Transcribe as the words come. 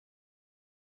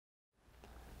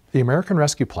The American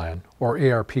Rescue Plan, or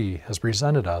ARP, has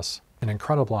presented us an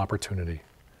incredible opportunity.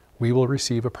 We will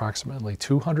receive approximately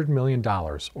 $200 million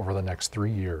over the next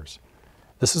 3 years.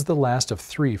 This is the last of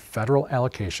 3 federal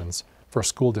allocations for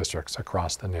school districts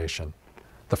across the nation.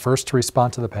 The first to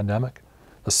respond to the pandemic,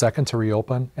 the second to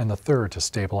reopen, and the third to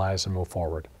stabilize and move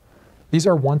forward. These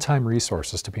are one-time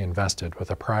resources to be invested with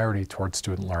a priority towards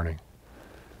student learning.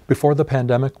 Before the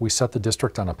pandemic, we set the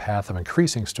district on a path of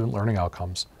increasing student learning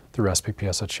outcomes through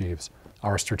SPPS Achieves,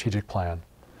 our strategic plan.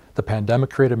 The pandemic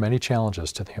created many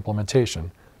challenges to the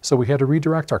implementation, so we had to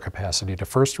redirect our capacity to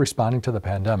first responding to the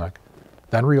pandemic,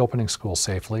 then reopening schools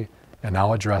safely, and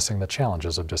now addressing the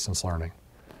challenges of distance learning.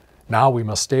 Now we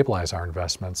must stabilize our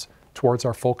investments towards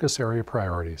our focus area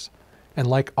priorities, and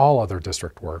like all other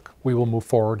district work, we will move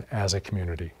forward as a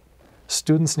community.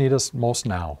 Students need us most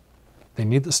now. They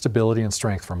need the stability and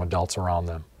strength from adults around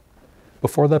them.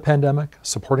 Before the pandemic,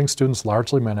 supporting students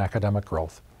largely meant academic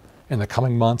growth. In the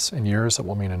coming months and years, it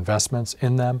will mean investments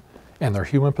in them and their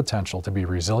human potential to be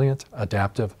resilient,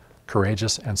 adaptive,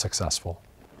 courageous, and successful.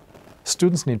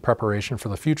 Students need preparation for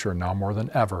the future now more than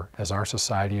ever as our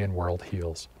society and world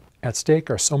heals. At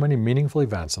stake are so many meaningful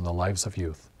events in the lives of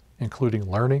youth, including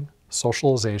learning,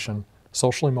 socialization,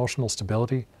 social-emotional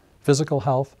stability, physical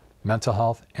health, mental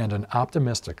health, and an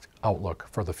optimistic outlook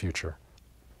for the future.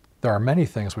 There are many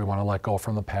things we want to let go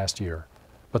from the past year,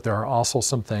 but there are also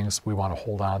some things we want to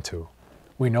hold on to.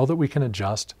 We know that we can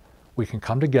adjust, we can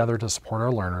come together to support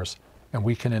our learners, and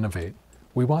we can innovate.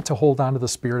 We want to hold on to the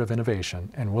spirit of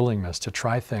innovation and willingness to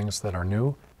try things that are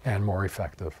new and more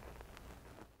effective.